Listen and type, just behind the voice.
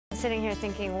sitting here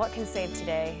thinking, what can save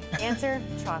today? Answer,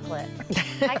 chocolate.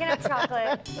 I can have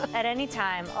chocolate at any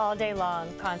time, all day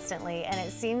long, constantly, and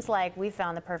it seems like we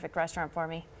found the perfect restaurant for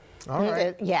me. All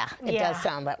right. It does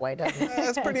sound that way, doesn't it?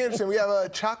 That's pretty interesting. We have a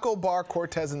Chocobar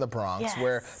Cortés in the Bronx,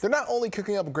 where they're not only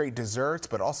cooking up great desserts,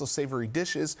 but also savory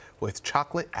dishes with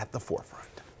chocolate at the forefront.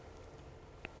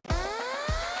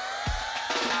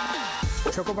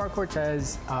 Chocobar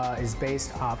Cortés is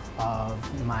based off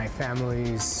of my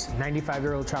family's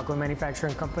 95-year-old chocolate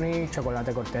manufacturing company, Chocobar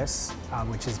Cortés,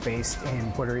 which is based in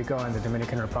Puerto Rico and the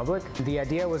Dominican Republic. The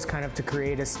idea was kind of to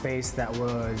create a space that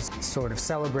was sort of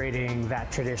celebrating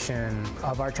that tradition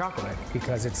of our chocolate,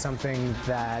 because it's something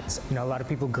that, you know, a lot of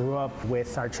people grew up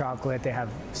with our chocolate. They have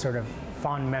sort of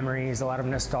fond memories, a lot of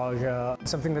nostalgia.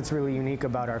 Something that's really unique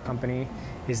about our company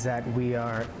is that we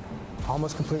are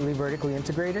almost completely vertically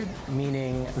integrated,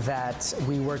 meaning that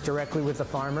we work directly with the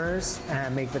farmers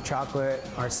and make the chocolate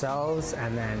ourselves,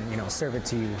 and then, you know, serve it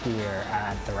to you here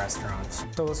at the restaurants.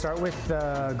 So we'll start with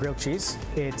grilled cheese.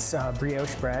 It's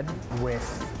brioche bread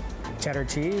with cheddar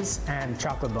cheese and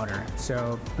chocolate butter.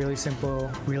 So really simple,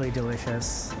 really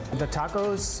delicious. The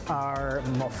tacos are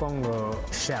mofongo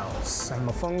shells. And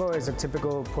mofongo is a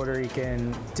typical Puerto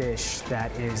Rican dish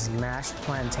that is mashed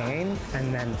plantain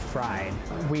and then fried.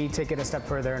 We take it a step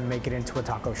further and make it into a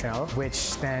taco shell,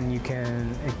 which then it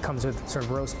comes with sort of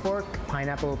roast pork,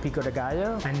 pineapple pico de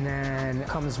gallo, and then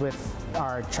comes with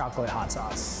our chocolate hot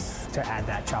sauce to add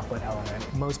that chocolate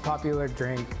element. Most popular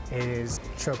drink is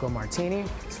Choco Martini.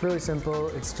 It's really simple.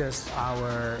 It's just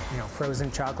our, you know, frozen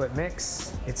chocolate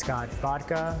mix. It's got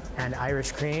vodka and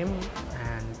Irish cream,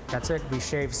 and that's it. We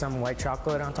shave some white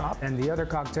chocolate on top. And the other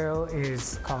cocktail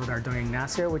is called our Doña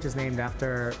Ignacia, which is named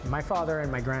after my father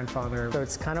and my grandfather. So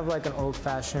it's kind of like an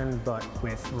old-fashioned, but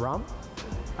with rum.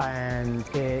 And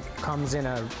it comes in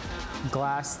a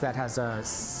glass that has a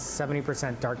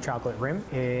 70% dark chocolate rim.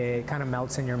 It kind of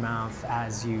melts in your mouth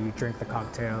as you drink the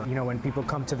cocktail. You know, when people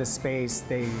come to the space,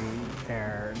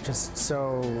 they're just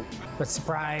so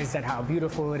surprised at how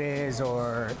beautiful it is,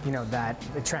 or, you know, that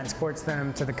it transports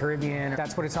them to the Caribbean.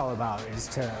 That's what it's all about, is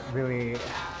to really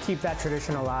keep that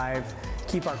tradition alive,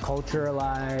 keep our culture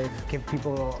alive, give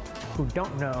people who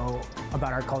don't know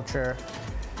about our culture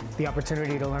the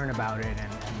opportunity to learn about it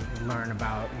and learn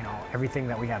about, you know, everything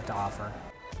that we have to offer.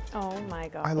 Oh my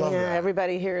God. I love that.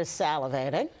 Everybody here is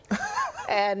salivating.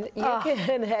 And you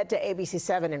can head to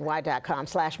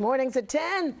abc7ny.com/mornings at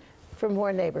 10 for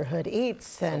more neighborhood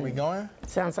eats. And are we going?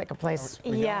 Sounds like a place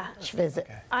visit.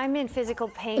 Okay. I'm in physical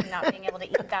pain not being able to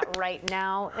eat that right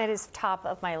now. It is top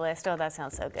of my list. Oh, that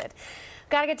sounds so good.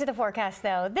 Got to get to the forecast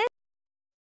though.